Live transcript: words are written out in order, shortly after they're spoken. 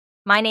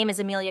My name is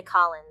Amelia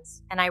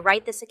Collins, and I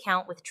write this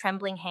account with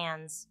trembling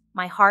hands,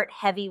 my heart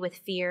heavy with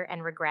fear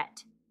and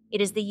regret. It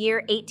is the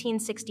year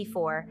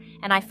 1864,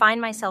 and I find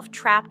myself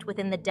trapped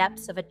within the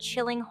depths of a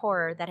chilling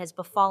horror that has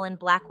befallen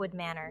Blackwood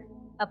Manor,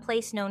 a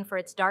place known for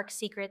its dark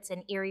secrets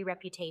and eerie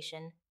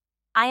reputation.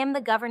 I am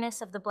the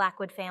governess of the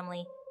Blackwood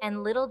family,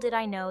 and little did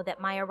I know that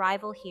my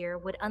arrival here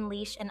would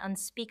unleash an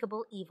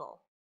unspeakable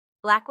evil.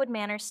 Blackwood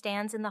Manor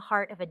stands in the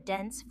heart of a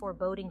dense,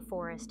 foreboding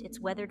forest,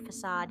 its weathered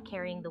facade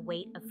carrying the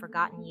weight of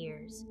forgotten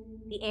years.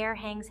 The air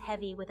hangs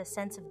heavy with a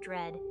sense of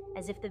dread,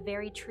 as if the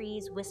very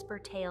trees whisper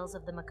tales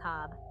of the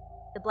macabre.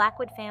 The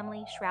Blackwood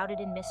family,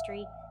 shrouded in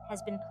mystery,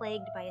 has been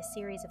plagued by a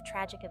series of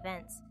tragic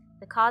events,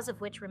 the cause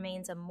of which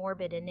remains a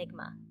morbid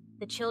enigma.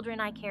 The children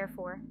I care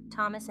for,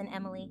 Thomas and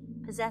Emily,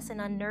 possess an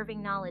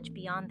unnerving knowledge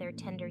beyond their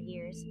tender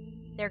years.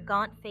 Their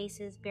gaunt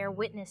faces bear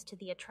witness to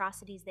the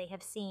atrocities they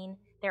have seen,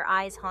 their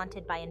eyes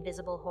haunted by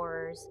invisible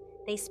horrors.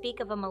 They speak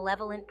of a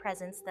malevolent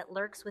presence that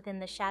lurks within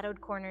the shadowed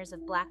corners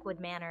of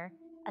Blackwood Manor,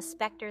 a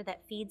specter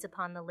that feeds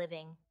upon the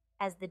living.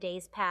 As the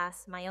days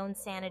pass, my own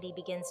sanity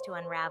begins to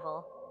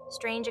unravel.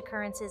 Strange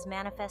occurrences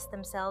manifest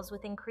themselves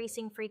with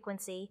increasing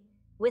frequency.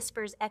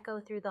 Whispers echo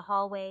through the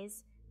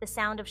hallways. The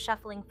sound of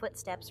shuffling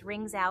footsteps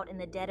rings out in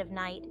the dead of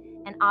night,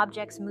 and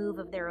objects move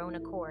of their own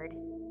accord.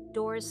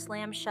 Doors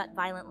slam shut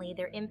violently,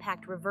 their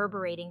impact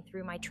reverberating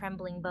through my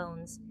trembling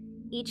bones.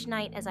 Each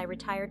night as I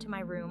retire to my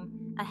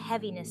room, a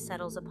heaviness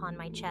settles upon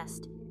my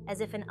chest,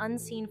 as if an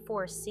unseen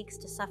force seeks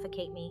to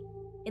suffocate me.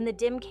 In the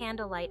dim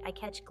candlelight, I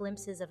catch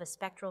glimpses of a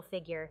spectral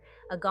figure,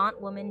 a gaunt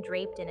woman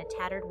draped in a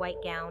tattered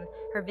white gown,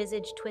 her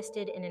visage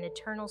twisted in an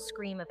eternal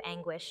scream of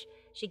anguish.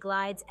 She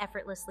glides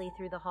effortlessly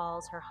through the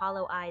halls, her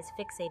hollow eyes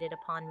fixated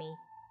upon me.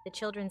 The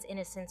children's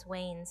innocence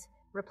wanes,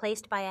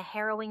 replaced by a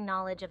harrowing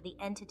knowledge of the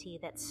entity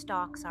that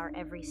stalks our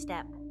every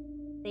step.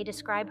 They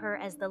describe her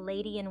as the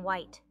Lady in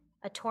White,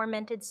 a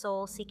tormented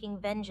soul seeking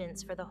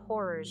vengeance for the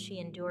horrors she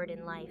endured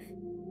in life.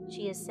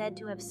 She is said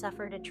to have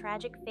suffered a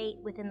tragic fate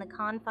within the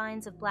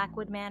confines of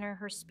Blackwood Manor,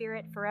 her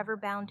spirit forever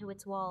bound to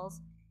its walls.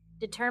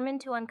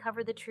 Determined to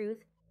uncover the truth,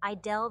 I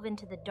delve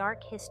into the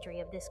dark history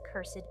of this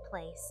cursed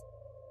place.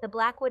 The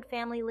Blackwood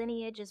family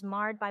lineage is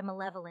marred by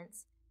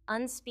malevolence,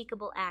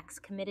 unspeakable acts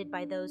committed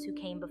by those who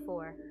came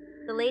before.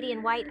 The Lady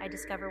in White, I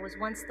discover, was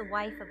once the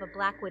wife of a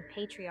Blackwood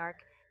patriarch,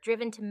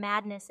 driven to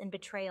madness and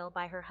betrayal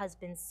by her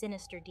husband's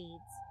sinister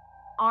deeds.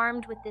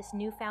 Armed with this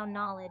newfound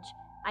knowledge,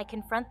 I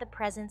confront the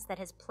presence that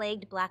has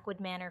plagued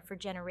Blackwood Manor for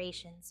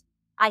generations.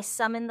 I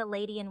summon the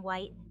Lady in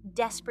White,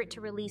 desperate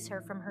to release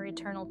her from her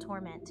eternal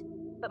torment.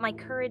 But my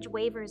courage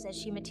wavers as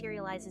she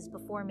materializes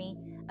before me,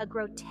 a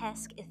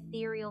grotesque,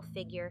 ethereal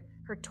figure,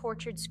 her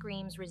tortured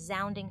screams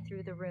resounding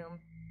through the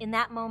room. In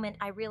that moment,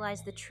 I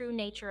realize the true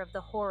nature of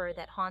the horror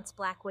that haunts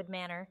Blackwood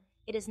Manor.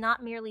 It is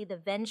not merely the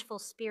vengeful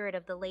spirit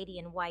of the Lady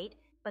in White,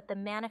 but the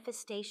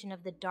manifestation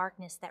of the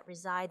darkness that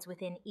resides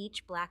within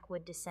each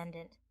Blackwood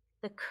descendant.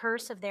 The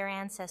curse of their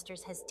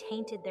ancestors has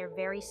tainted their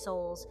very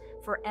souls,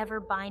 forever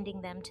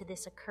binding them to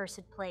this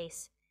accursed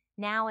place.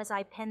 Now, as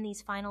I pen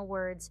these final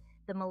words,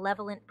 the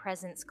malevolent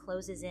presence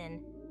closes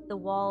in. The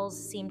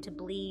walls seem to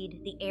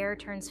bleed, the air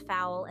turns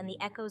foul, and the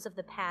echoes of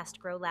the past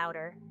grow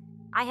louder.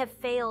 I have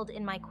failed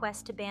in my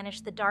quest to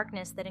banish the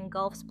darkness that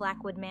engulfs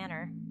Blackwood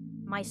Manor.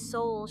 My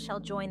soul shall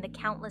join the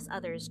countless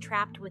others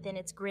trapped within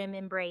its grim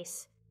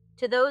embrace.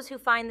 To those who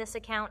find this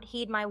account,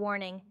 heed my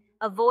warning.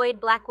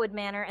 Avoid Blackwood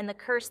Manor and the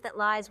curse that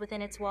lies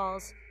within its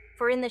walls,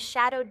 for in the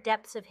shadowed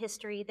depths of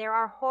history there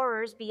are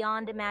horrors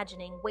beyond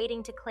imagining,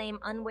 waiting to claim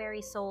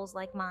unwary souls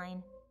like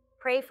mine.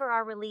 Pray for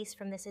our release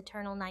from this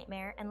eternal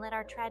nightmare, and let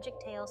our tragic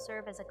tale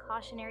serve as a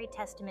cautionary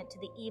testament to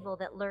the evil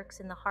that lurks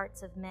in the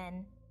hearts of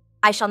men.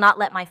 I shall not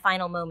let my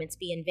final moments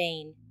be in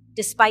vain.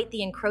 Despite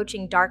the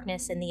encroaching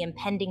darkness and the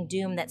impending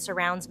doom that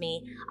surrounds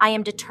me, I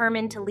am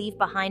determined to leave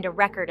behind a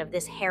record of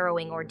this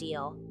harrowing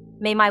ordeal.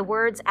 May my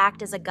words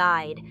act as a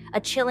guide,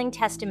 a chilling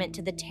testament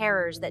to the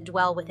terrors that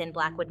dwell within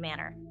Blackwood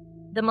Manor.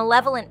 The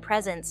malevolent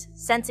presence,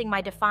 sensing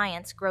my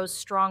defiance, grows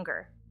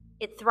stronger.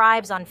 It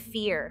thrives on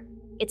fear,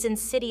 its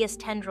insidious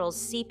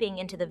tendrils seeping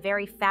into the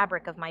very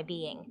fabric of my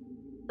being.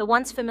 The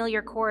once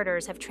familiar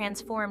corridors have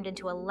transformed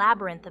into a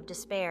labyrinth of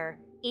despair,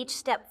 each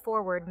step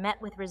forward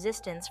met with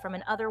resistance from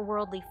an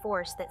otherworldly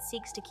force that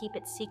seeks to keep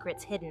its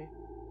secrets hidden.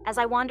 As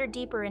I wander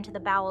deeper into the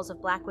bowels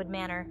of Blackwood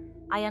Manor,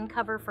 I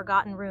uncover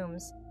forgotten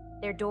rooms,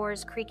 their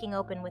doors creaking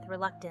open with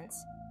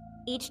reluctance.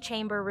 Each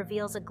chamber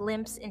reveals a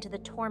glimpse into the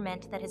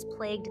torment that has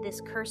plagued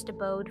this cursed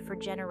abode for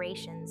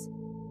generations.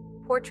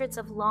 Portraits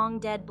of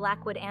long-dead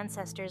Blackwood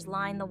ancestors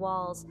line the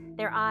walls,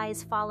 their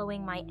eyes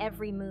following my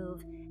every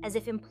move, as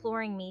if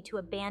imploring me to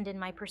abandon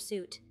my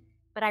pursuit.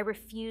 But I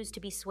refuse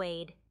to be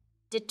swayed.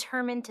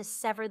 Determined to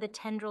sever the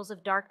tendrils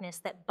of darkness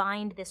that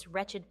bind this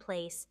wretched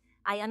place,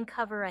 I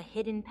uncover a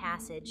hidden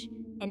passage,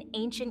 an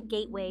ancient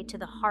gateway to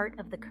the heart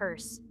of the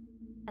curse.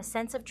 A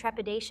sense of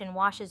trepidation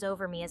washes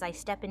over me as I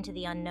step into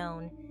the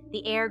unknown,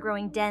 the air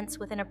growing dense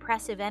with an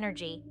oppressive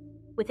energy.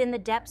 Within the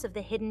depths of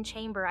the hidden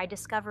chamber, I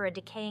discover a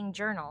decaying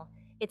journal,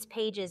 its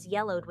pages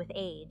yellowed with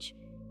age.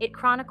 It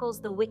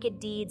chronicles the wicked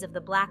deeds of the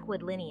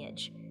Blackwood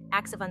lineage,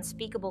 acts of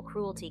unspeakable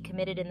cruelty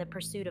committed in the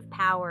pursuit of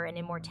power and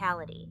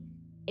immortality.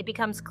 It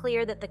becomes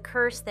clear that the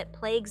curse that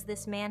plagues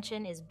this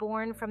mansion is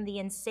born from the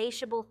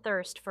insatiable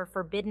thirst for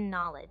forbidden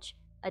knowledge,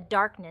 a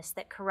darkness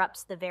that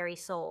corrupts the very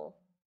soul.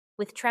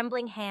 With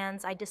trembling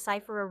hands, I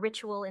decipher a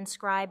ritual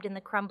inscribed in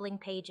the crumbling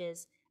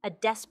pages, a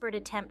desperate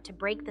attempt to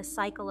break the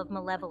cycle of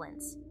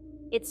malevolence.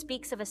 It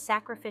speaks of a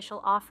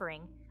sacrificial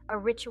offering, a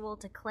ritual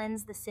to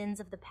cleanse the sins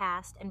of the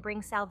past and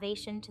bring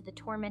salvation to the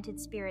tormented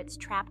spirits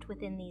trapped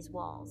within these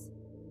walls.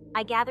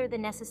 I gather the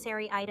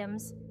necessary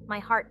items, my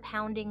heart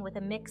pounding with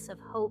a mix of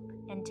hope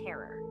and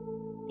terror.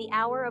 The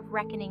hour of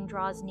reckoning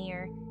draws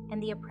near,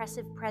 and the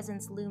oppressive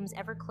presence looms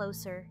ever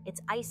closer, its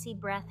icy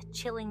breath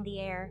chilling the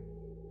air.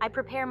 I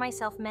prepare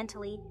myself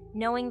mentally,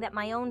 knowing that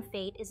my own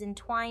fate is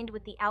entwined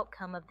with the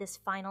outcome of this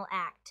final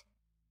act.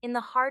 In the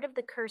heart of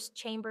the cursed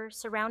chamber,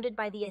 surrounded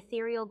by the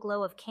ethereal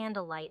glow of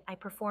candlelight, I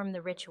perform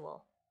the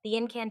ritual. The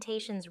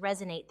incantations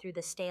resonate through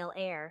the stale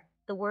air,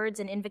 the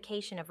words an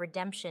invocation of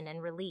redemption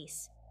and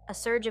release. A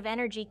surge of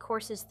energy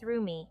courses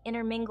through me,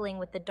 intermingling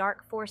with the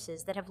dark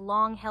forces that have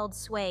long held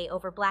sway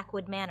over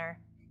Blackwood Manor.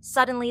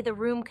 Suddenly, the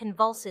room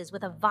convulses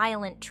with a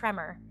violent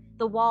tremor.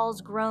 The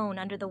walls groan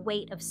under the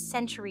weight of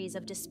centuries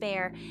of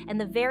despair, and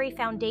the very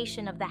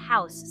foundation of the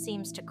house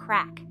seems to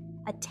crack.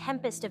 A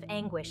tempest of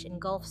anguish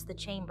engulfs the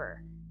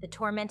chamber, the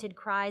tormented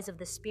cries of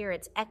the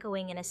spirits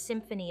echoing in a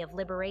symphony of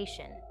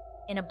liberation.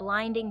 In a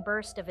blinding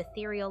burst of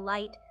ethereal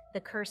light,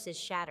 the curse is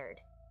shattered.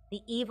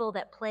 The evil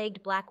that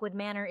plagued Blackwood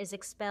Manor is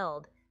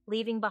expelled,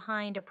 leaving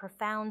behind a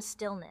profound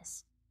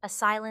stillness, a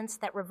silence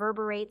that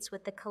reverberates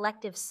with the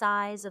collective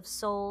sighs of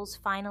souls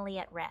finally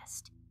at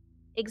rest.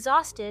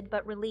 Exhausted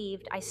but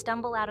relieved, I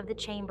stumble out of the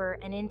chamber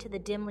and into the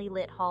dimly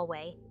lit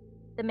hallway.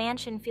 The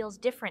mansion feels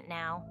different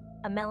now.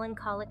 A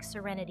melancholic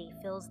serenity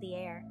fills the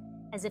air,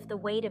 as if the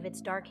weight of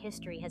its dark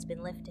history has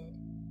been lifted.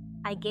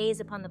 I gaze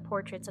upon the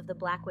portraits of the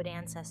Blackwood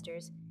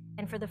ancestors,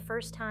 and for the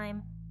first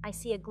time, I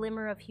see a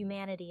glimmer of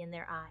humanity in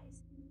their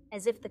eyes,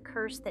 as if the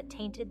curse that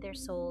tainted their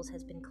souls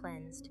has been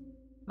cleansed.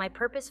 My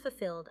purpose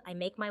fulfilled, I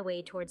make my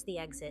way towards the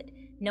exit,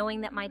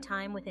 knowing that my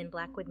time within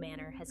Blackwood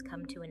Manor has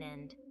come to an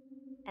end.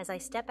 As I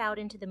step out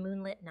into the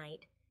moonlit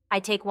night, I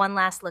take one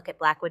last look at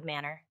Blackwood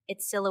Manor,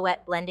 its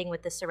silhouette blending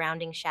with the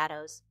surrounding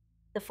shadows.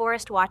 The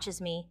forest watches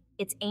me,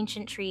 its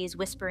ancient trees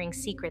whispering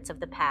secrets of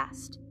the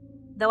past.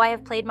 Though I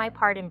have played my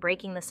part in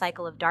breaking the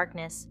cycle of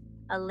darkness,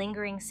 a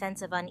lingering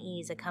sense of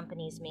unease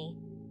accompanies me.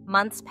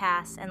 Months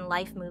pass and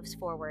life moves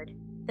forward.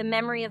 The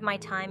memory of my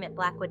time at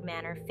Blackwood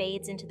Manor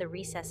fades into the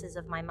recesses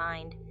of my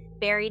mind,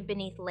 buried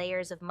beneath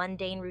layers of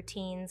mundane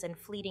routines and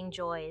fleeting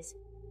joys.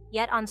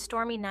 Yet on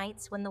stormy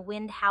nights, when the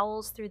wind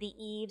howls through the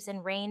eaves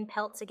and rain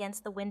pelts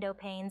against the window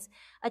panes,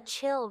 a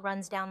chill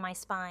runs down my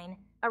spine,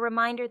 a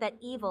reminder that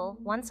evil,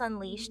 once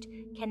unleashed,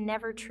 can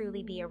never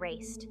truly be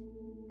erased.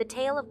 The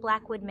tale of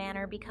Blackwood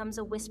Manor becomes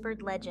a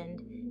whispered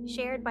legend,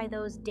 shared by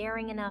those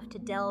daring enough to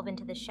delve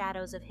into the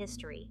shadows of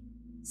history.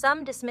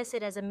 Some dismiss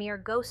it as a mere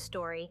ghost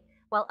story,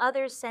 while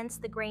others sense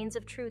the grains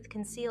of truth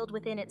concealed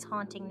within its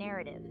haunting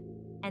narrative.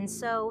 And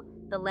so,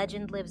 the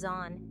legend lives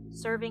on,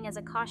 serving as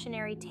a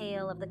cautionary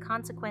tale of the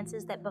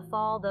consequences that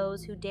befall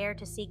those who dare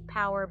to seek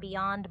power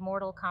beyond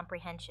mortal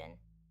comprehension.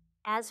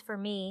 As for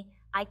me,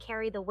 I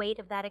carry the weight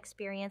of that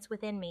experience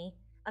within me,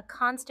 a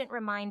constant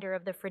reminder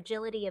of the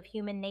fragility of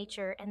human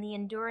nature and the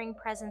enduring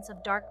presence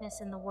of darkness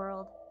in the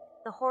world.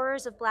 The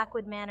horrors of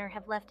Blackwood Manor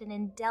have left an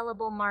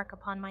indelible mark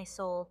upon my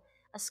soul,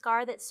 a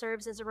scar that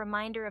serves as a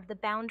reminder of the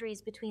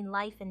boundaries between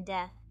life and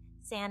death,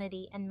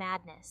 sanity and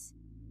madness.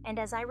 And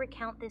as I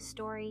recount this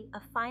story,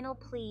 a final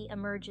plea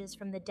emerges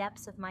from the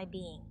depths of my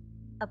being,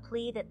 a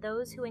plea that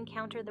those who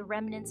encounter the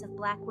remnants of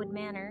Blackwood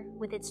Manor,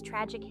 with its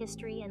tragic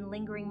history and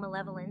lingering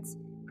malevolence,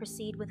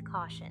 proceed with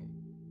caution.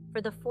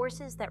 For the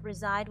forces that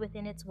reside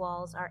within its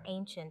walls are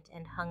ancient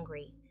and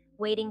hungry,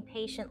 waiting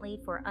patiently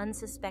for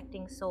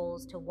unsuspecting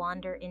souls to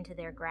wander into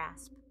their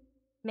grasp.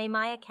 May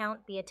my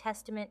account be a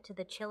testament to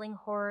the chilling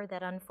horror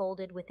that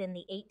unfolded within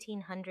the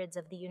 1800s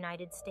of the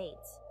United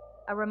States,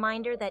 a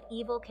reminder that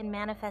evil can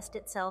manifest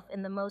itself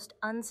in the most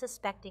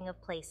unsuspecting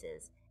of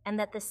places, and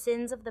that the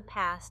sins of the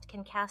past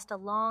can cast a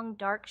long,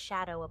 dark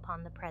shadow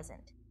upon the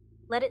present.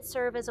 Let it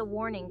serve as a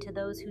warning to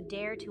those who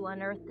dare to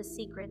unearth the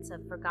secrets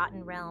of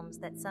forgotten realms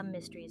that some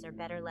mysteries are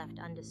better left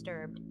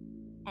undisturbed.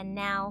 And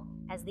now,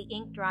 as the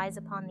ink dries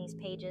upon these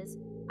pages,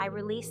 I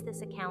release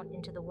this account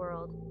into the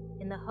world,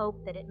 in the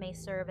hope that it may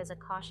serve as a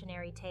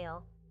cautionary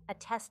tale, a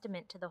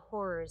testament to the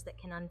horrors that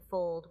can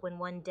unfold when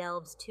one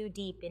delves too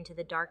deep into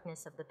the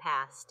darkness of the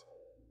past.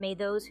 May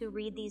those who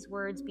read these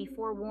words be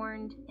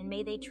forewarned, and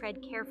may they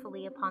tread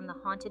carefully upon the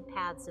haunted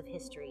paths of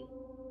history.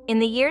 In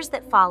the years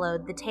that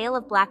followed, the tale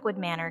of Blackwood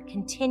Manor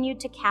continued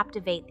to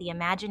captivate the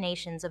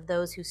imaginations of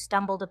those who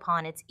stumbled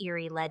upon its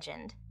eerie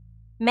legend.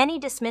 Many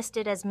dismissed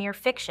it as mere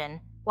fiction,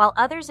 while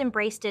others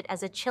embraced it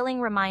as a chilling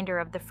reminder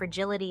of the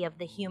fragility of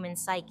the human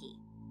psyche.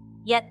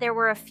 Yet there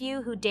were a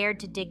few who dared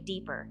to dig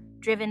deeper,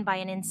 driven by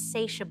an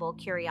insatiable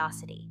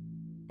curiosity.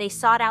 They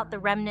sought out the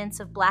remnants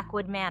of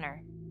Blackwood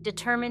Manor,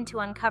 determined to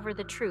uncover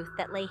the truth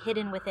that lay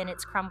hidden within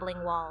its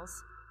crumbling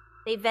walls.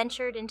 They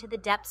ventured into the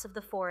depths of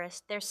the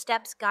forest, their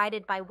steps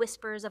guided by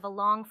whispers of a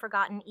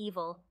long-forgotten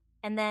evil,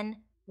 and then,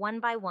 one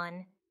by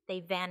one, they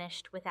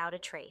vanished without a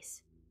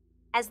trace.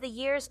 As the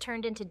years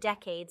turned into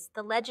decades,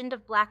 the legend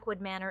of Blackwood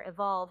Manor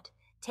evolved,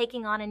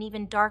 taking on an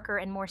even darker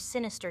and more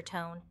sinister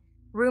tone.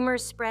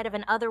 Rumors spread of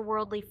an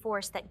otherworldly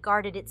force that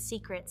guarded its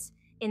secrets,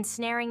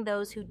 ensnaring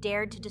those who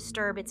dared to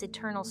disturb its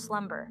eternal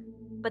slumber.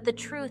 But the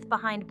truth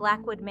behind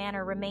Blackwood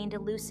Manor remained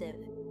elusive,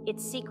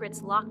 its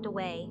secrets locked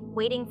away,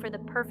 waiting for the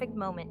perfect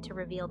moment to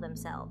reveal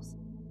themselves.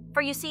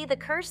 For you see, the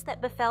curse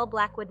that befell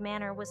Blackwood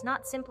Manor was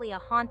not simply a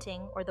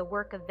haunting or the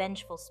work of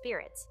vengeful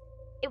spirits.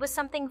 It was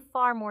something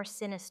far more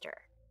sinister,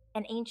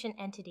 an ancient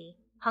entity,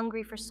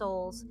 hungry for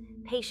souls,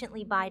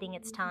 patiently biding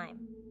its time.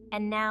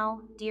 And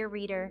now, dear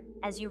reader,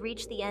 as you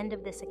reach the end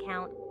of this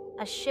account,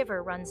 a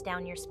shiver runs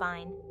down your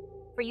spine,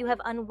 for you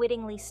have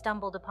unwittingly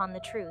stumbled upon the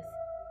truth,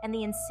 and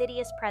the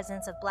insidious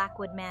presence of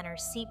Blackwood Manor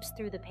seeps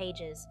through the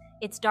pages,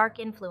 its dark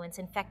influence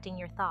infecting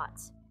your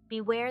thoughts.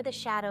 Beware the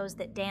shadows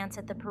that dance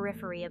at the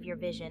periphery of your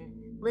vision.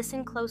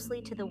 Listen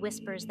closely to the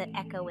whispers that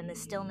echo in the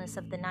stillness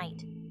of the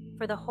night,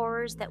 for the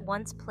horrors that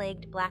once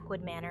plagued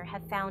Blackwood Manor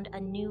have found a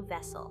new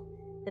vessel,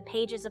 the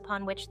pages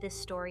upon which this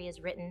story is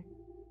written.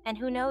 And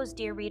who knows,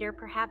 dear reader,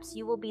 perhaps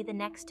you will be the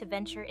next to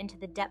venture into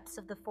the depths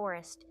of the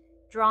forest,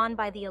 drawn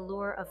by the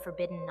allure of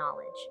forbidden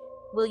knowledge.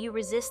 Will you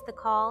resist the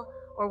call,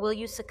 or will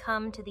you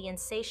succumb to the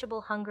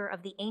insatiable hunger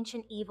of the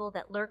ancient evil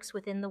that lurks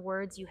within the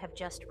words you have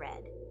just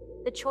read?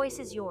 The choice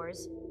is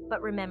yours,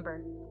 but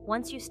remember,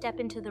 once you step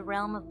into the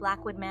realm of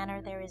Blackwood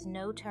Manor, there is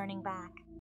no turning back.